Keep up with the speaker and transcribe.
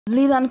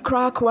Rylan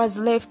Crack was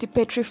left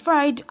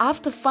petrified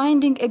after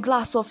finding a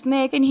glass of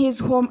snake in his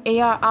home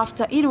area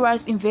after it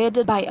was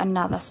invaded by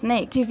another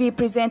snake. TV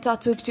presenter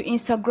took to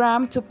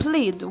Instagram to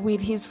plead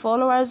with his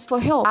followers for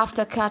help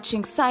after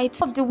catching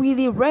sight of the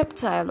wily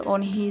reptile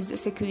on his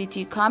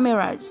security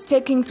cameras.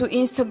 Taking to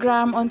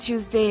Instagram on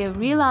Tuesday,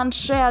 Rylan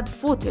shared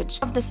footage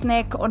of the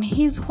snake on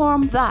his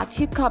home that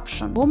he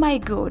captioned, "Oh my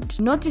god,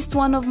 noticed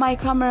one of my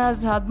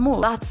cameras had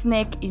moved. That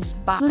snake is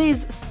back.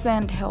 Please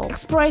send help."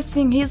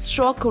 Expressing his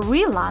shock,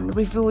 Rylan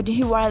revealed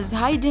he was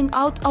hiding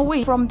out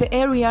away from the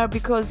area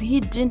because he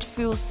didn't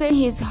feel safe in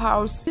his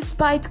house.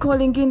 Despite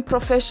calling in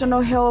professional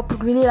help,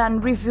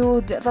 Rylan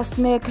revealed the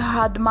snake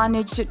had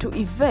managed to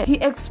evade. He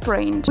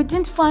explained, "We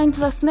didn't find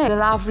the snake. The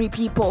lovely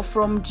people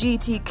from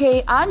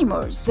GTK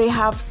Animals, they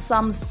have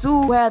some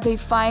zoo where they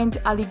find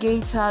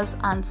alligators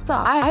and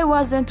stuff. I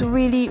wasn't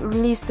really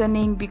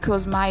listening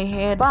because my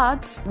head,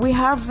 but we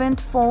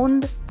haven't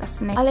found the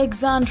snake."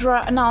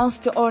 Alexandra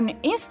announced on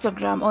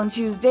Instagram on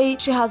Tuesday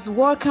she has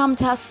welcomed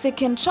her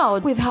second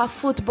child with her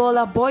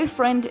footballer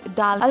boyfriend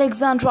Dal.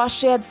 Alexandra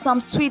shared some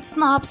sweet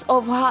snaps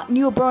of her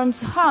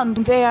newborn's hand,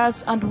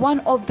 theirs, and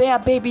one of their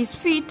baby's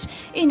feet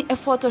in a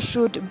photo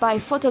shoot by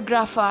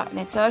photographer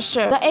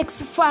Natasha. The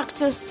X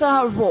Factor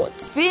star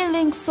wrote,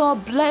 "Feeling so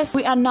blessed.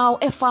 We are now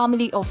a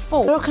family of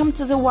 4. Welcome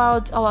to the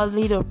world, our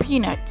little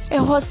peanut." A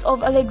host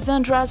of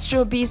Alexandra's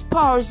showbiz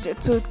pals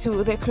took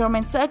to the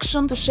comment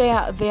section to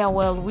share their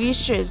well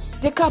wishes.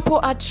 The couple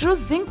are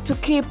choosing to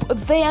keep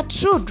their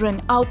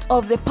children out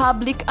of the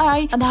public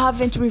eye and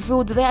haven't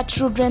revealed their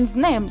children's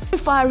names,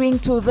 referring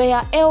to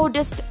their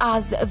eldest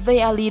as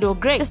their little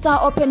Grace. The star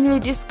openly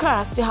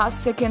discussed her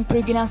second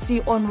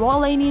pregnancy on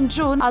Rylan in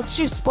June as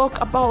she spoke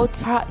about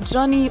her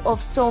journey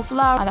of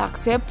self-love and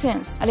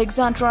acceptance.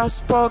 Alexandra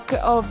spoke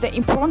of the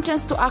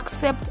importance to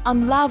accept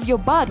and love your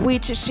body,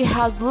 which she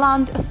has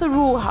learned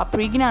through her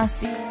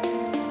pregnancy.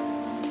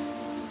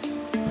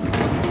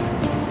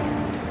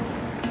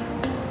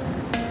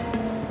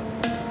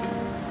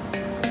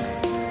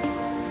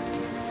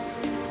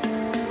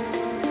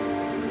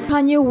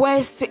 Kanye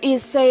West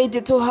is said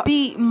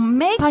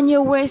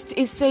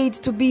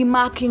to be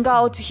marking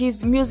out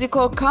his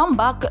musical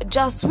comeback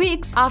just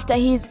weeks after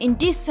his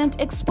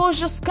indecent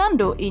exposure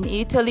scandal in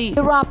Italy.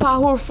 The rapper,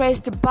 who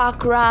faced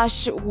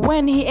backlash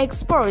when he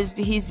exposed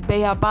his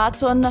bare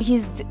bottom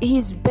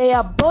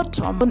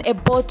on a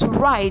boat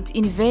ride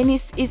in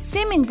Venice, is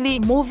seemingly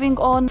moving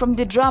on from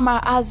the drama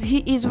as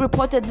he is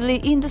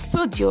reportedly in the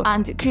studio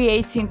and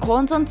creating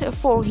content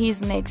for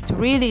his next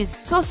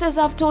release. Sources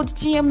have told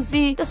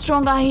TMZ the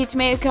stronger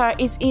hitmaker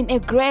is in a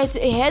great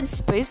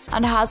headspace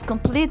and has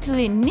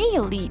completely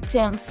nearly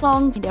 10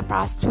 songs in the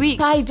past week.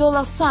 Ty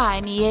Dolla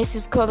 $ign,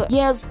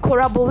 Ye's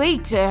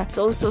collaborator, is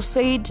also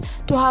said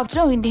to have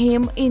joined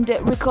him in the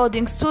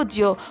recording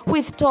studio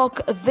with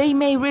talk they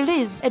may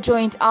release a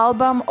joint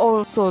album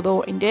or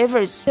solo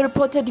endeavors. The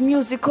reported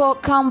musical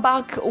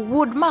comeback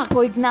would mark a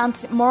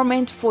poignant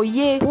moment for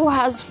Ye, who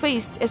has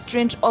faced a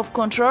string of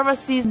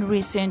controversies in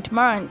recent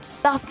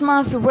months. Last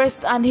month,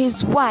 West and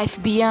his wife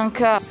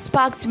Bianca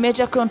sparked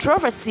major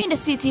controversy in the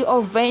city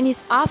of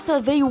Venice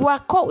after they were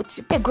caught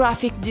a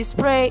graphic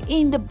display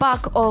in the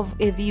back of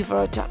a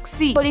river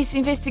taxi. Police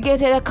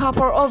investigated a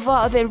couple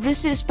over the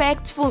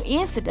disrespectful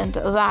incident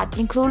that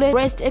included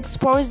West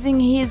exposing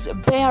his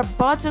bare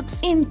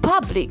buttocks in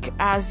public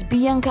as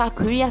Bianca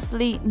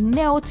curiously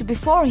knelt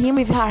before him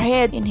with her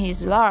head in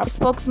his lap. A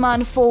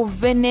spokesman for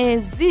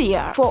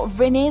Venezia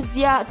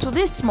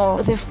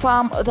Turismo, the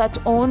firm that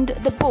owned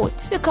the boat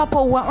the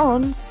couple were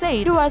on,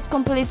 said he was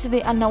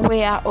completely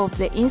unaware of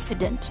the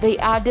incident. They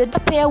added the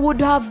pair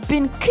would have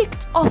been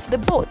kicked off the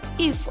boat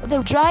if the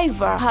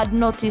driver had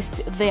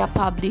noticed their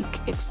public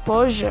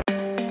exposure.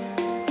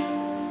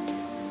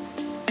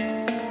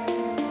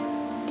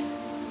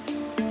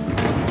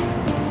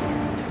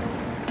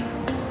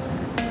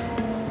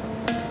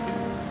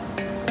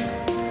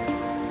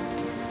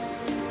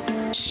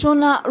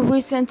 Shona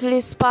recently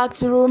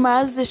sparked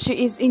rumors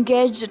she is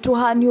engaged to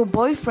her new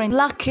boyfriend,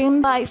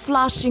 Larkin, by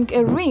flashing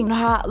a ring on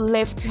her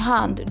left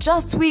hand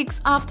just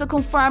weeks after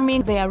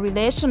confirming their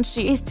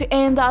relationship. East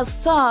End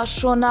star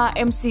Shona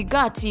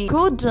Mcgatti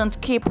couldn't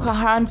keep her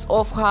hands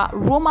off her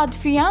rumored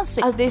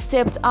fiancé as they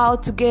stepped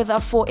out together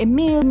for a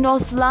meal in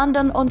North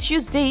London on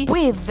Tuesday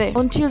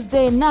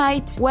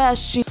night, where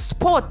she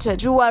sported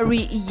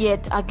jewelry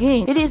yet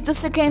again. It is the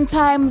second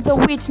time the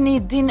Whitney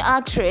Dean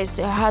actress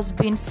has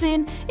been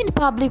seen in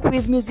public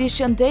with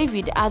musician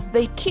David as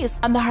they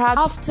kissed and hugged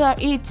after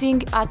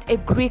eating at a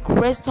Greek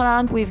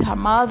restaurant with her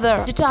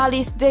mother.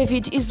 Guitarist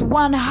David is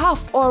one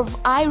half of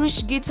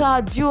Irish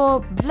guitar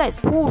duo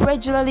Bless, who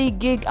regularly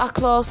gig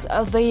across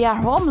their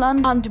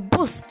homeland and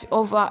boast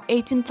over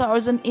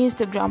 18,000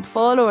 Instagram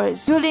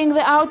followers. During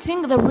the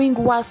outing, the ring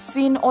was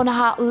seen on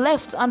her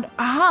left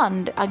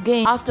hand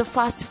again after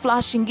first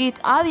flashing it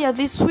earlier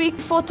this week.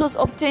 Photos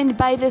obtained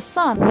by The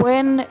Sun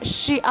when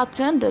she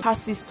attended her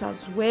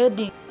sister's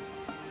wedding.